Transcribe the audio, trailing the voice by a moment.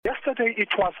yesterday it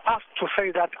was asked to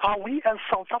say that are we as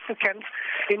South Africans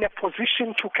in a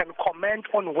position to can comment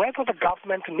on whether the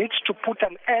government needs to put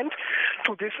an end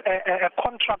to this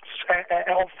contracts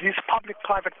of these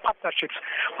public-private partnerships.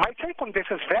 My take on this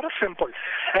is very simple.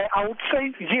 I would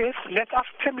say yes, let us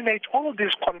terminate all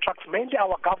these contracts, mainly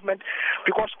our government,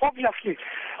 because obviously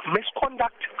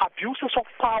misconduct, abuses of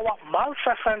power,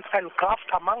 malfeasance and graft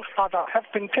amongst others have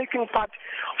been taking part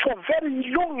for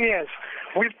very long years.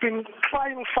 We've been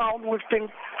crying foul, we've been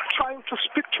trying to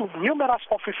speak to numerous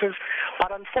offices,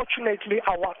 but unfortunately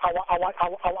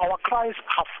our cries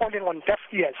are falling on deaf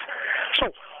ears.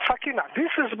 So, Sakina,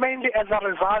 this is mainly as a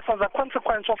result, as a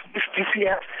consequence of this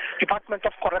DCS, Department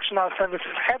of Correctional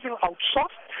Services, having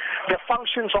outsourced the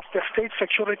functions of the state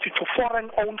security to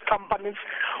foreign-owned companies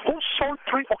whose sole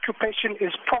preoccupation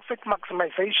is profit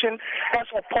maximization as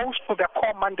opposed to the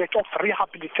core mandate of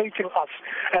rehabilitating us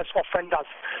as offenders.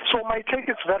 So my take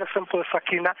is very simple,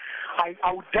 Sakina. I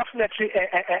would definitely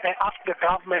ask the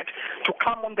government to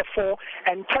come on the fore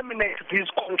and terminate these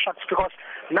contracts, because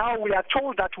now we are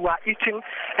told that we are eating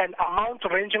an amount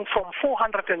ranging from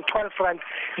 412 rand,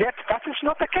 yet that is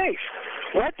not the case.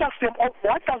 Where does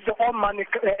the all money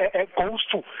goes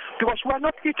to? Because we are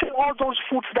not eating all those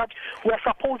foods that we are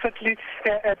supposedly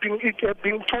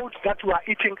being told that we are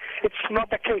eating. It's not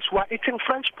the case. We are eating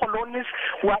French polonies.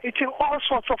 We are eating all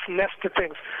sorts of nasty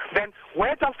things. Then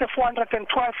where does the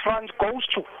 412 rand goes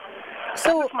to?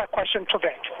 So that is my question to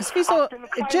that. Sfiso,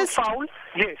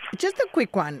 just a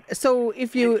quick one. So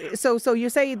if you so you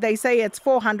say they say it's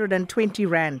 420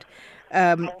 rand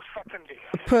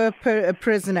per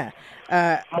prisoner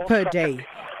per day.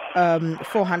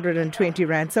 420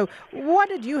 rand. So what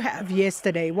did you have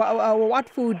yesterday? What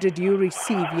food did you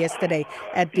receive yesterday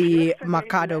at the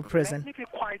Makhado Prison? Let me be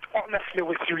quite honestly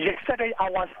with you. Yesterday I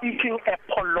was eating a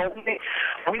polony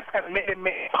with a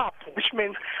mealie pap, which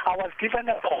means I was given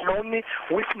a polony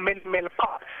with mealie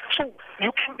pap. So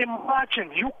you can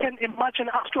imagine,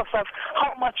 ask yourself,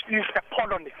 how much is a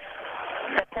polony?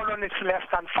 The polony is less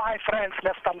than 5 rands,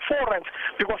 less than 4 rands,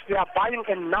 because they are buying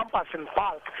in numbers in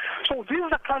bulk. So this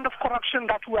is the kind of corruption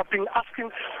that we have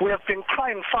been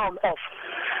crying foul of.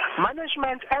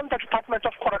 Management and the Department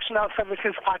of Correctional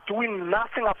Services are doing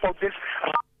nothing about this,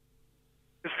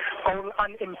 going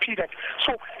unimpeded.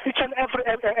 So each and every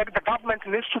the government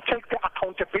needs to take the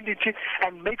accountability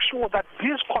and make sure that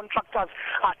these contractors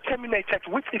are terminated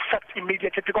with effect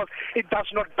immediately, because it does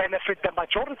not benefit the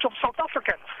majority of South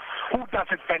Africans. Who does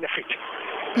it benefit?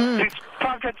 It's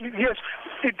privately, yes,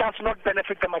 it does not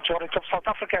benefit the majority of South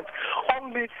Africans.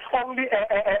 Only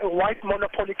white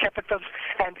monopoly capitals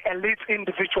and elite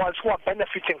individuals who are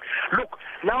benefiting. Look,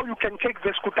 now you can take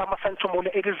this Kutama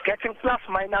Santumule, it is getting plus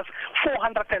minus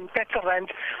 430 rand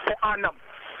per annum,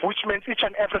 which means each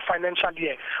and every financial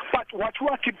year. But what we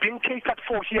are being catered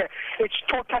for here, it's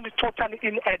totally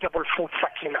inedible food,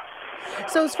 Sakina.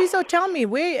 So, Sfiso, tell me,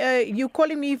 where you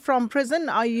calling me from prison?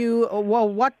 Are you,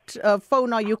 what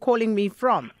phone are you calling me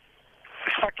from?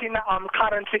 Sakina, I'm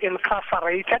currently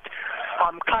incarcerated.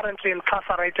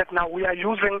 Now. We are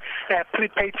using a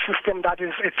prepaid system that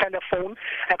is a telephone.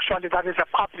 Actually, that is a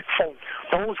public phone.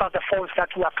 Those are the phones that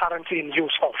we are currently in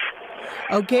use of.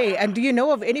 Okay, and do you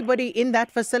know of anybody in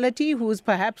that facility who's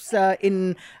perhaps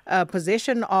in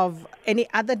possession of any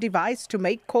other device to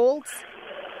make calls?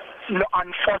 No,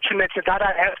 unfortunately, that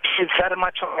I have to be very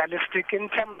much realistic. In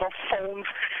terms of phones,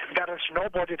 there is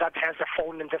nobody that has a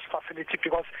phone in this facility,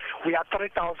 because we are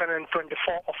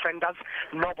 3,024 offenders.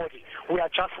 Nobody. We are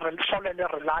just solely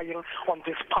relying on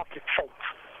these public phones.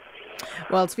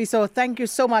 Well, Sofoso, thank you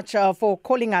so much for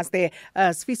calling us there.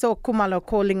 Sofoso Khumalo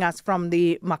calling us from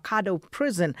the Makhado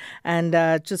Prison and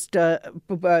just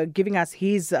giving us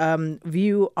his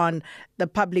view on the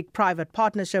public-private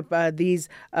partnership, these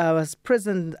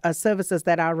prison services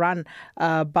that are run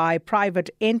by private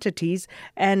entities,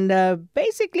 and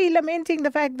basically lamenting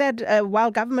the fact that while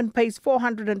government pays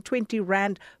 420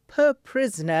 rand per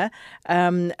prisoner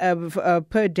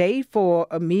per day for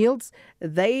meals,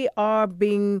 they are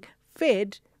being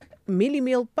fed mealie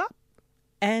meal pap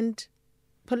and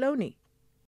polony.